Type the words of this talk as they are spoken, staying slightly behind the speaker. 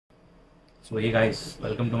So hey guys,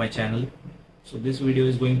 welcome to my channel. So this video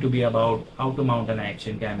is going to be about how to mount an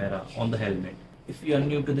action camera on the helmet. If you are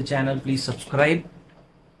new to the channel, please subscribe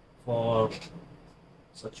for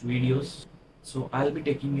such videos. So I'll be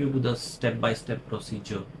taking you to the step-by-step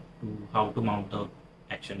procedure to how to mount the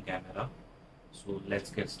action camera. So let's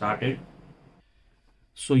get started.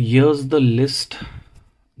 So here's the list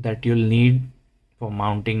that you'll need for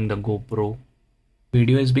mounting the GoPro.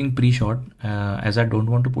 Video is being pre-shot as I don't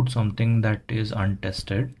want to put something that is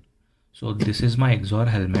untested. So this is my Exor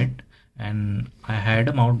helmet, and I had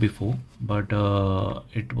a mount before, but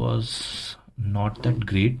it was not that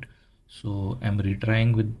great. So I'm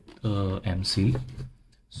retrying with M-Seal.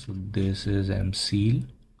 So this is M-Seal.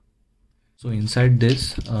 So inside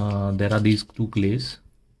this there are these two clays.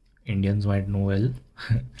 Indians might know well.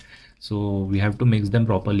 So we have to mix them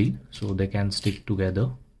properly so they can stick together.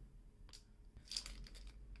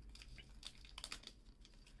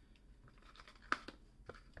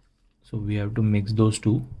 So we have to mix those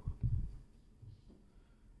two.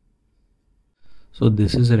 So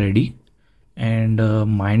this is ready, and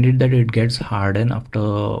mind it that it gets hardened after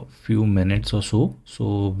a few minutes or so.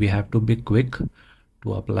 So we have to be quick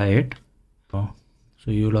to apply it. So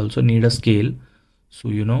you'll also need a scale, so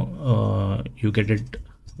you get it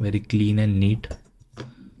very clean and neat.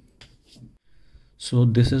 So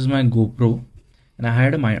this is my GoPro, and I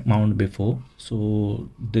had a mount before, so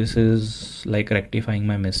this is like rectifying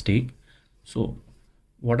my mistake. So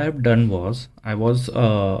what I've done was I was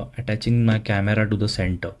attaching my camera to the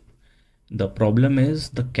center. The problem is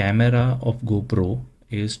the camera of GoPro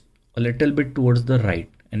is a little bit towards the right,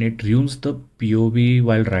 and it ruins the POV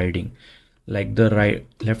while riding. Like the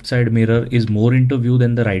left side mirror is more into view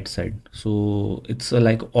than the right side, so it's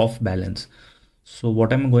like off balance. So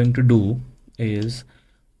what I'm going to do is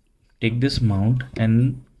take this mount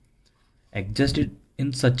and adjust it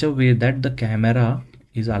in such a way that the camera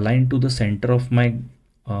is aligned to the center of my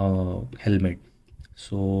helmet.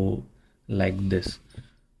 So like this,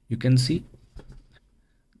 you can see.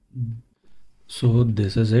 So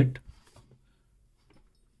this is it.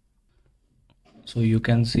 So you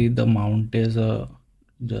can see the mount is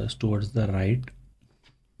just towards the right.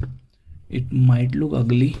 It might look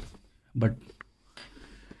ugly, but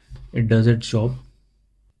it does its job.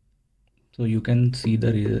 So you can see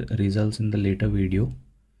the results in the later video.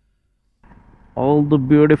 All the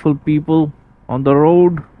beautiful people on the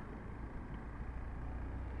road.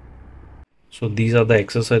 So these are the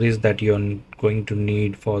accessories that you're going to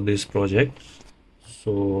need for this project.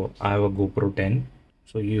 So I have a GoPro 10.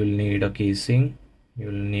 So you'll need a casing,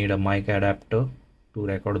 you'll need a mic adapter to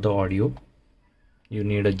record the audio, you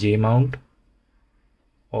need a J mount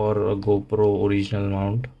or a GoPro original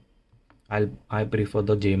mount. I prefer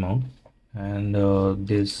the J mount, and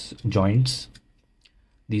these joints,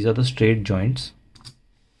 these are the straight joints,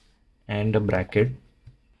 and a bracket.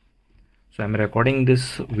 So I'm recording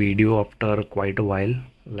this video after quite a while,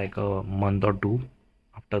 like a month or two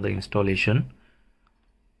after the installation.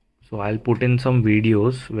 So I'll put in some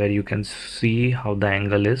videos where you can see how the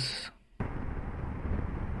angle is.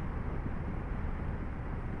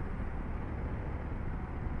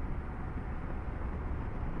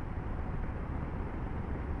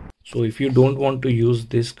 So if you don't want to use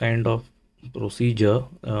this kind of procedure,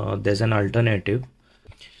 there's an alternative.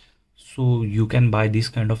 So you can buy this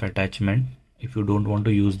kind of attachment if you don't want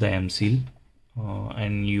to use the M-Seal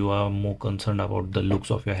and you are more concerned about the looks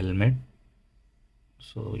of your helmet.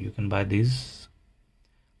 So you can buy this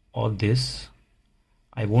or this.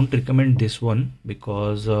 I won't recommend this one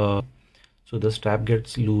because so the strap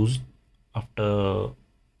gets loose after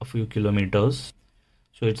a few kilometers,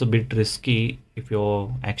 so it's a bit risky if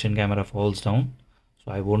your action camera falls down.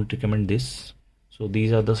 So I won't recommend this. So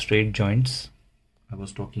these are the straight joints I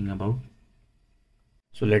was talking about.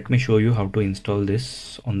 So let me show you how to install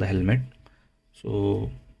this on the helmet. So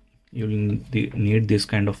you'll need this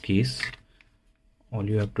kind of case. All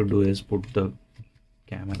you have to do is put the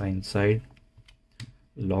camera inside,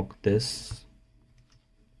 lock this,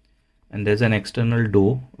 and there's an external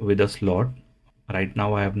door with a slot. Right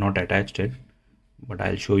now I have not attached it, but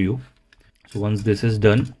I'll show you. So once this is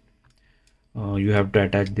done, you have to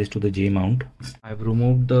attach this to the J mount. I've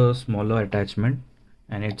removed the smaller attachment,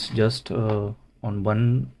 and it's just on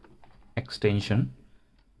one extension,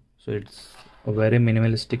 so it's a very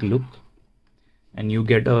minimalistic look, and you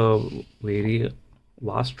get a very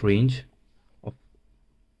vast range of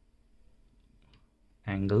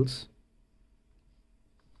angles,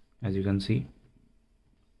 as you can see,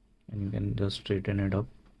 and you can just straighten it up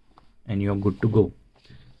and you're good to go.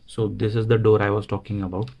 So this is the door I was talking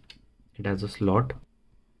about. It has a slot.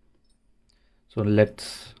 So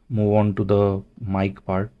let's move on to the mic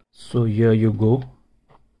part. So here you go.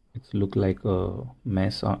 It's look like a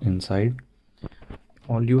mess inside.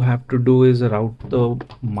 All you have to do is route the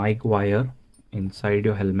mic wire inside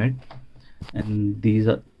your helmet, and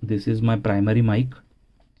this is my primary mic,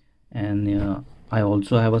 and I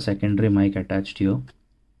also have a secondary mic attached here.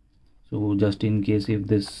 So just in case if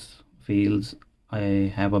this fails,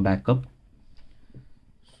 I have a backup.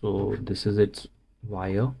 So this is its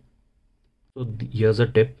wire. So here's a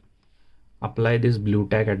tip: apply this blue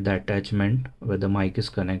tag at the attachment where the mic is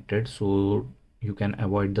connected, so you can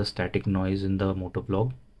avoid the static noise in the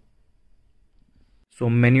Motovlog. So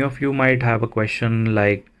many of you might have a question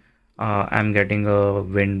like, I'm getting a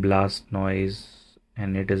wind blast noise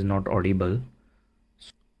and it is not audible.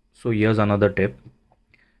 So here's another tip: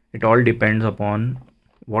 it all depends upon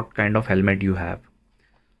what kind of helmet you have.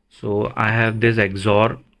 So I have this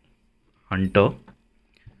Exor Hunter.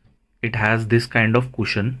 It has this kind of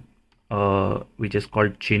cushion, which is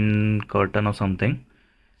called chin curtain or something,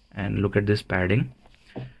 and look at this padding.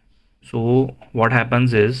 So what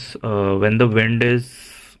happens is, when the wind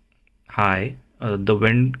is high, the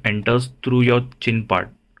wind enters through your chin part.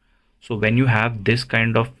 So when you have this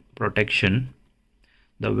kind of protection,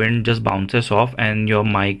 the wind just bounces off and your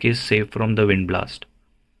mic is safe from the wind blast.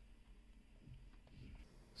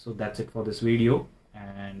 So that's it for this video,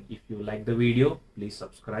 and if you like the video, please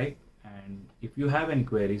subscribe, and if you have any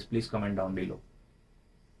queries, please comment down below.